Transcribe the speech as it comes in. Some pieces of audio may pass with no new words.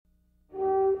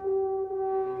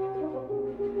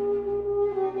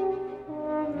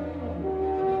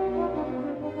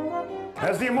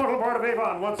As the immortal Bard of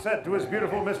Avon once said to his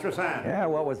beautiful mistress Anne. Yeah,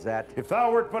 what was that? If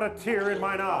thou wert but a tear in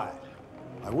mine eye,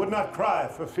 I would not cry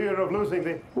for fear of losing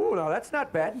thee. Ooh, no, that's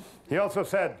not bad. He also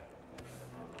said,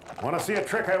 want to see a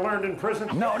trick I learned in prison?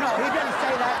 No, no, he didn't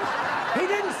say that. He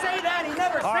didn't say that. He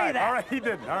never say that. All right, he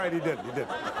didn't. All right, he did.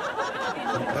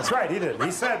 That's right, he did.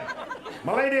 He said,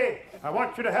 my lady, I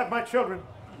want you to have my children.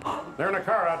 They're in a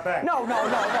car out back. No. All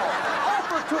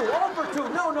for two.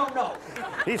 No.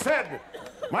 He said,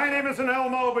 my name isn't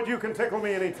Elmo, but you can tickle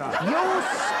me anytime. You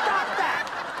stop that.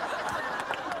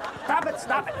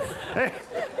 Stop it. Hey,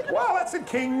 well, that's in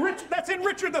That's in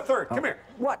Richard III. Come here.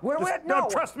 What? No, No.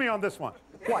 trust me on this one.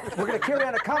 What? We're going to carry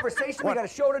on a conversation? We got a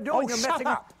show to do, and you're messing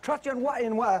up. Trust you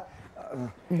in what?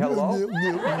 Hello?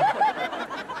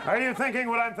 Are you thinking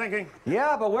what I'm thinking?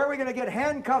 Yeah, but where are we going to get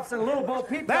handcuffs and little Bo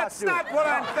Peep? That's not what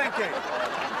I'm thinking.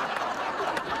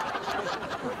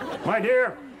 My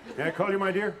dear. Can I call you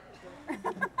my dear?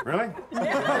 Really? All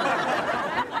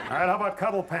right, how about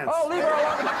cuddle pants? Oh, leave her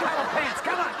alone with the cuddle pants.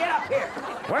 Come on, get up here.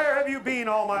 Where have you been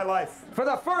all my life? For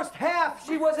the first half,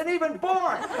 she wasn't even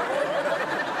born.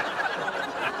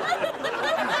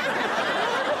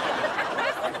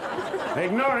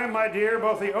 Ignore him, my dear.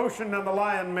 Both the ocean and the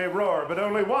lion may roar, but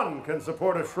only one can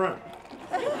support a shrimp.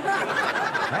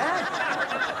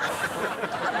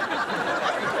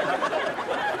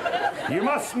 You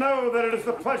must know that it is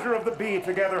the pleasure of the bee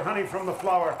to gather honey from the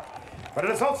flower, but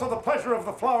it is also the pleasure of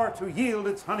the flower to yield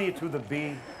its honey to the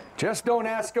bee. Just don't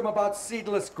ask him about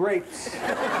seedless grapes.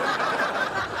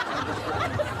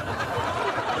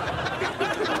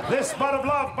 This bud of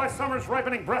love, by summer's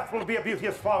ripening breath, will be a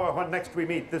beauteous flower when next we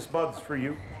meet. This bud's for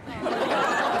you.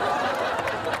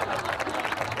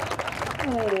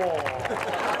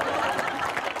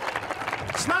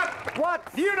 Snot!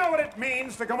 What? Do you know what it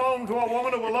means to come home to a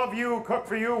woman who will love you, cook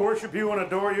for you, worship you, and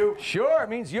adore you? Sure, it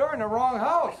means you're in the wrong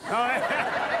house.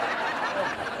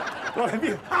 Well, have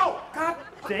you... Oh, God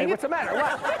dang it. What's the matter?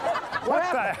 What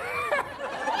happened?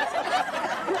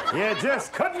 You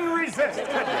just couldn't resist, could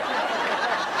you?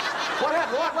 What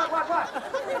happened?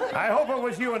 What? I hope it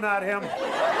was you and not him.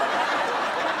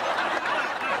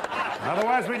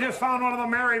 Otherwise, we just found one of the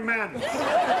merry men.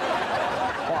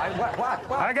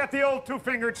 What? I got the old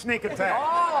two-fingered sneak attack.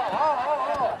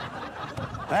 Oh.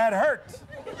 That hurt.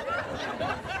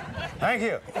 Thank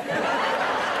you.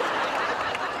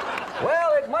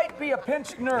 Well, it might be a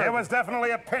pinched nerve. It was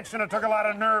definitely a pinch, and it took a lot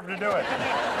of nerve to do it.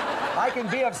 I can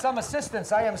be of some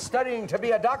assistance. I am studying to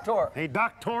be a doctor. A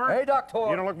doctor? A doctor.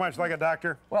 You don't look much like a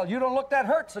doctor. Well, you don't look that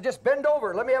hurt, so just bend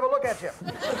over. Let me have a look at you.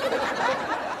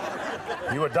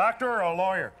 You a doctor or a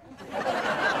lawyer?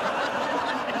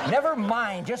 Never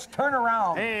mind. Just turn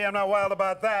around. Hey, I'm not wild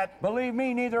about that. Believe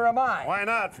me, neither am I. Why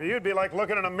not? For you, it'd be like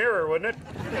looking in a mirror, wouldn't it?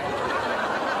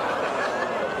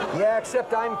 Yeah,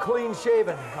 except I'm clean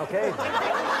shaven, okay?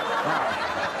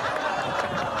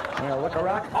 Now, look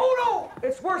around. Oh, no!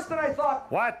 It's worse than I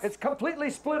thought. What? It's completely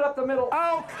split up the middle.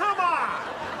 Oh, come on!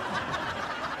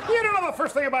 You don't know the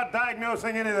first thing about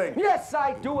diagnosing anything. Yes,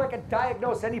 I do. I can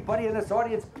diagnose anybody in this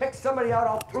audience. Pick somebody out,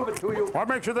 I'll prove it to you. What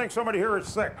makes you think somebody here is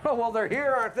sick? Oh, well, they're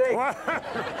here, aren't they? What?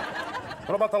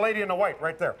 What about the lady in the white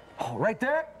right there? Oh, right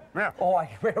there? Yeah. Oh,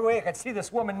 right away I can see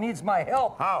this woman needs my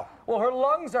help. How? Well, her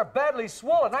lungs are badly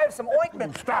swollen. I have some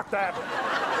ointment. Stop that.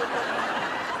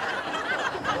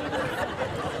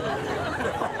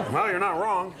 Well, you're not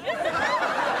wrong.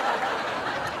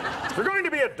 If you're going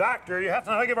to be a doctor, you have to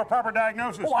know how to give a proper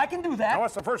diagnosis. Oh, I can do that. Now,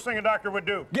 what's the first thing a doctor would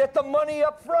do? Get the money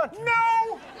up front.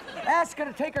 No! Ask her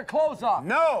to take her clothes off.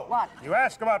 No! What? You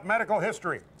ask about medical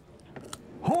history.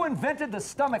 Who invented the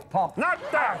stomach pump? Not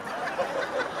that!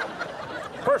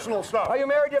 Personal stuff. Are you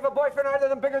married? Do you have a boyfriend? Are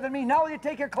they bigger than me? Now will you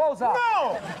take your clothes off?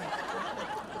 No!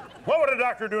 What would a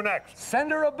doctor do next?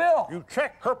 Send her a bill. You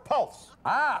check her pulse.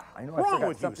 Ah, I know. I Wrong forgot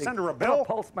with you? something. Send her a bill? No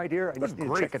pulse, my dear. I just need to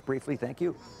grief. check it briefly. Thank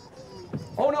you.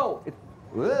 Oh no!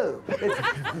 Whoa!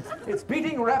 It's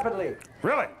beating rapidly.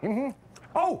 Really? Mm-hmm.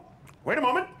 Oh, wait a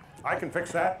moment. I can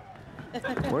fix that.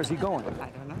 Where's he going? I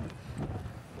don't know.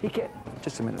 He can't.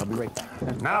 Just a minute. I'll be right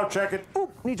back. Now check it.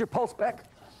 Ooh, need your pulse back.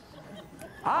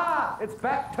 Ah, it's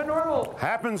back to normal.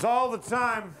 Happens all the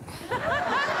time.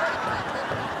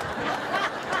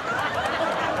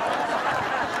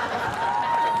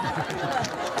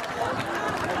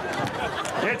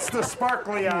 It's the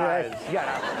sparkly eyes.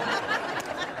 Yeah.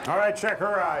 All right, check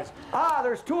her eyes. Ah,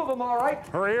 there's two of them, all right.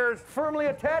 Her ears. Firmly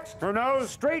attached. Her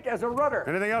nose. Straight as a rudder.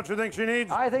 Anything else you think she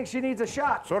needs? I think she needs a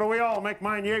shot. So do we all. Make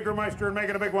mine Jägermeister and make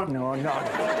it a big one. No. Not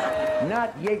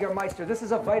Jägermeister. This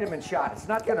is a vitamin shot. It's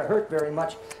not going to hurt very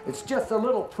much. It's just a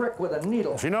little prick with a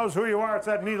needle. She knows who you are. It's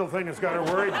that needle thing that's got her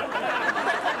worried.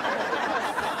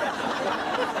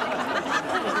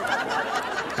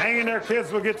 Hang in there,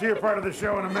 kids. We'll get to your part of the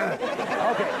show in a minute.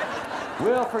 Okay.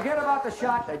 Well, forget about the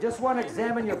shot. I just want to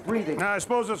examine your breathing. Now, I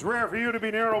suppose it's rare for you to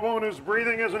be near a woman who's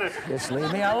breathing, isn't it? Just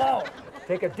leave me alone.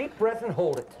 Take a deep breath and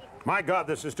hold it. My God,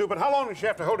 this is stupid. How long does she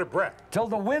have to hold her breath? Till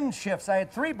the wind shifts. I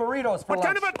had 3 burritos for What lunch.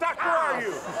 kind of a doctor are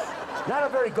you? Not a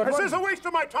very good one. This is a waste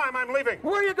of my time. I'm leaving.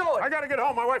 Where are you going? I gotta get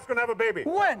home. My wife's gonna have a baby.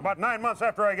 When? About 9 months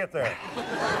after I get there.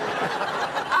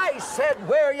 I said,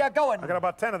 where are you going? I got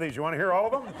about 10 of these. You want to hear all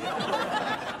of them?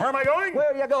 Where am I going?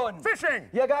 Where are you going? Fishing.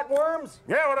 You got worms?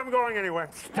 Yeah, but I'm going anyway.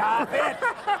 Stop it.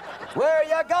 Where are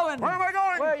you going? Where am I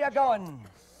going? Where are you going?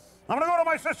 I'm gonna go to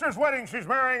my sister's wedding. She's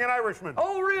marrying an Irishman.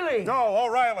 Oh, really? No,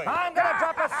 O'Reilly. I'm gonna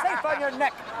drop a safe on your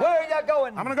neck. Where are you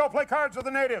going? I'm gonna go play cards with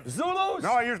the natives. Zulus?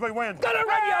 No, I usually win. Gonna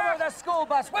run you over the school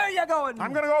bus. Where are you going?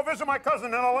 I'm gonna go visit my cousin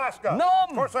in Alaska. Know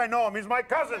him? Of course I know him. He's my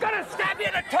cousin. Gonna stab you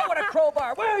in the toe with a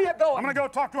crowbar. Where are you going? I'm gonna go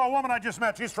talk to a woman I just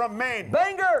met. She's from Maine.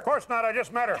 Bangor? Of course not. I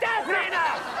just met her. That's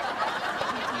enough!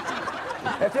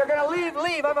 If you're gonna leave,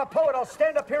 leave. I'm a poet. I'll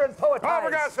stand up here and poetize. Oh,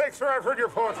 for God's sake, sir, I've heard your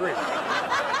poetry.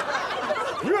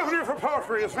 You have an ear for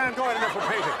poetry. Is Van Gogh an ear for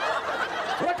painting?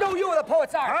 What know you of the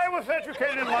poet's art? I was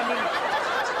educated in London.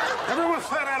 Everyone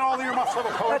said I had all the earmarks of a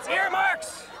poet. That's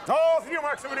earmarks. All the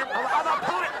earmarks of an earmark. I'm a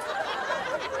poet.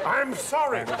 I'm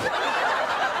sorry.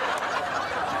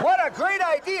 What a great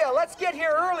idea. Let's get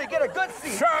here early. Get a good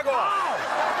seat. Sure, go on.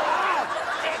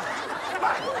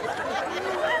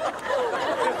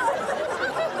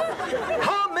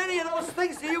 How many of those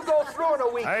things do you go through in a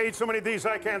week? I eat so many of these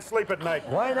I can't sleep at night.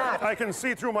 Why not? I can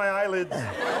see through my eyelids.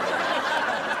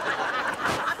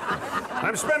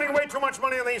 I'm spending way too much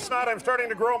money on these Snot. I'm starting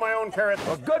to grow my own carrots.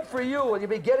 Well, good for you. Will you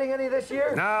be getting any this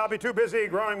year? Nah, I'll be too busy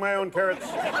growing my own carrots.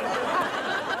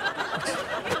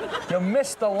 You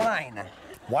missed the line.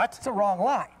 What? It's the wrong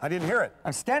line. I didn't hear it.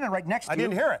 I'm standing right next to you. I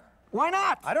didn't hear it. Why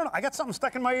not? I don't know. I got something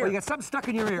stuck in my ear. Well, you got something stuck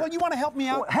in your ear. Well, you want to help me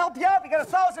out? Well, help you out? You got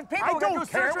 1,000 people. I who gotta don't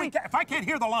do care. surgery. If I can't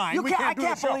hear the line, You we can't. can't do I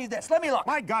can't the show. believe this. Let me look.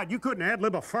 My God, you couldn't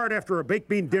ad-lib a fart after a baked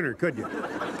bean dinner, could you?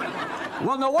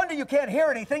 Well, no wonder you can't hear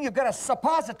anything. You've got a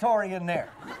suppository in there.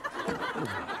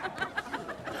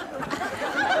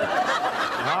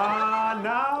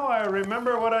 Now I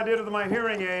remember what I did with my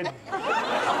hearing aid.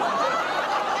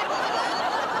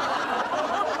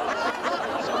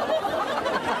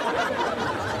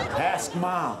 Ask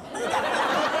Mom.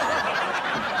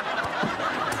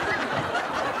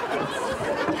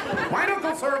 Mine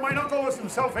uncle, sir, mine uncle was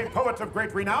himself a poet of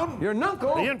great renown. Your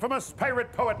nuncle? The infamous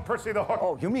pirate poet Percy the Hook.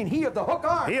 Oh, you mean he of the hook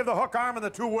arm? He of the hook arm and the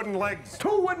 2 wooden legs.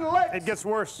 2 wooden legs? It gets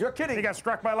worse. You're kidding. He got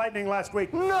struck by lightning last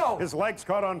week. No. His legs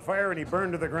caught on fire and he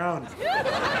burned to the ground.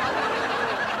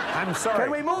 I'm sorry.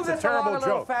 Can we move It's this a terrible along a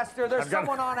little joke. faster? There's I've got-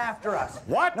 someone on after us.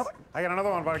 What? No, I got another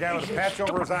one about a guy with a patch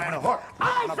over his eye and a hook.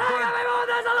 I And a said big- let me move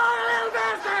this along a little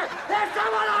faster! There's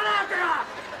someone on after us!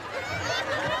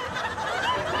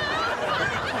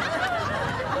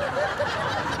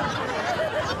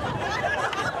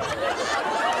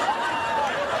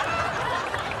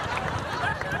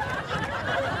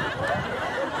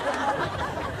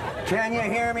 Can you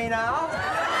hear me now?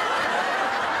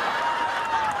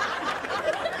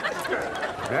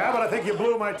 Yeah, but I think you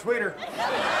blew my tweeter.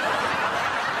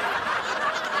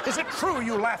 Is it true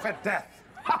you laugh at death?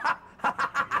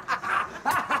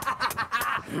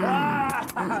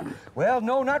 Well,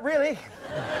 no, not really.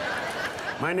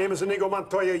 My name is Inigo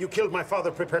Montoya. You killed my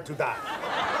father. Prepare to die.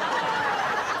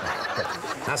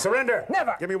 Now surrender.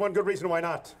 Never. Give me one good reason why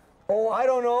not. Oh, I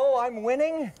don't know. I'm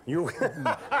winning. You.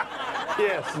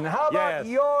 Yes. And how about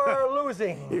you're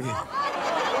losing?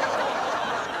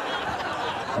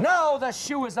 No, the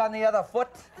shoe is on the other foot.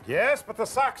 Yes, but the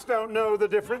socks don't know the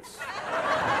difference.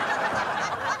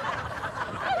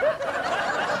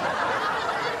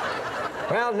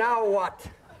 Well, now what?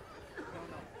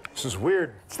 This is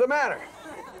weird. What's the matter?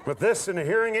 With this and a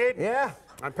hearing aid, Yeah?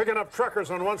 I'm picking up truckers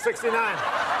on 169.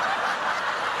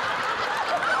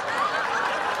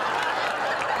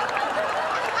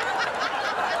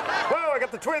 Well, I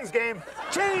got the Twins game.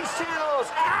 Change channels!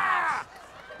 Ah!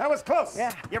 That was close.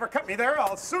 Yeah. You ever cut me there,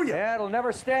 I'll sue you. Yeah, it'll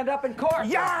never stand up in court.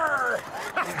 Yar!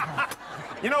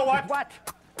 You know what? What?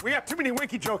 We have too many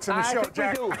Winky jokes in the I show, think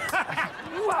Jack. we do.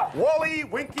 Wally,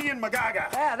 Winky, and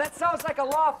Magaga. Yeah, that sounds like a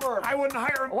law firm. I wouldn't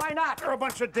hire them. Why not? They're a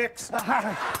bunch of dicks.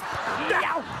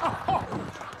 Yeah.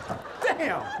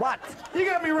 Damn. What? You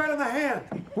got me right in the hand.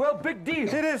 Well, big deal.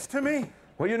 It is to me.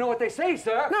 Well, you know what they say,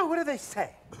 sir. No, what do they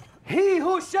say? He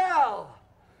who shall,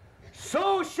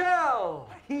 so shall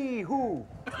he who.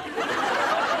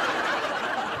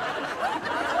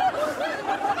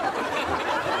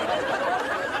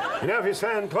 You know, if you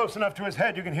stand close enough to his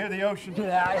head, you can hear the ocean.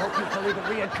 Yeah, I hope you believe in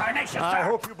reincarnation, sir. I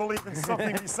hope you believe in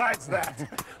something besides that.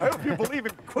 I hope you believe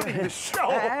in quitting the show.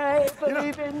 I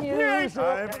believe in you. Yeah, sir.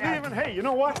 I believe in, hey, you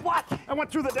know what? What? I went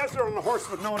through the desert on a horse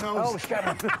with no nose. Oh, shut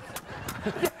up.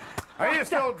 Are you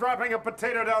still dropping a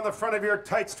potato down the front of your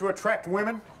tights to attract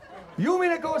women? You mean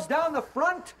it goes down the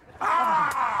front?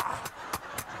 Ah!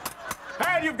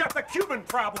 And you've got the Cuban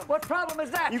problem. What problem is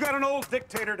that? You got an old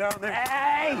dictator down there.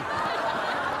 Hey!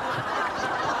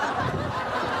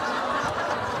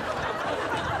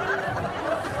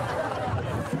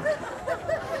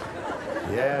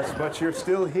 Yes, but you're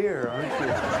still here, aren't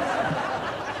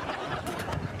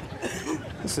you?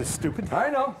 This is stupid. I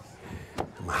know.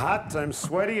 I'm hot, I'm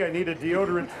sweaty, I need a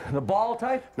deodorant. The ball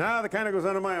type? Nah, the kind that goes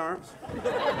under my arms.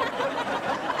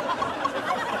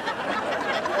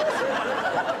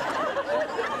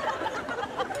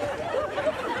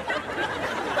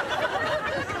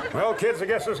 Well, kids, I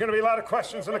guess there's going to be a lot of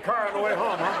questions in the car on the way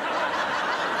home,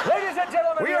 huh? Ladies and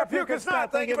gentlemen, We are Puke and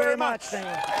Snot. Thank you very much. Thank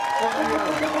you.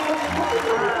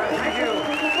 Thank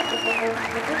you.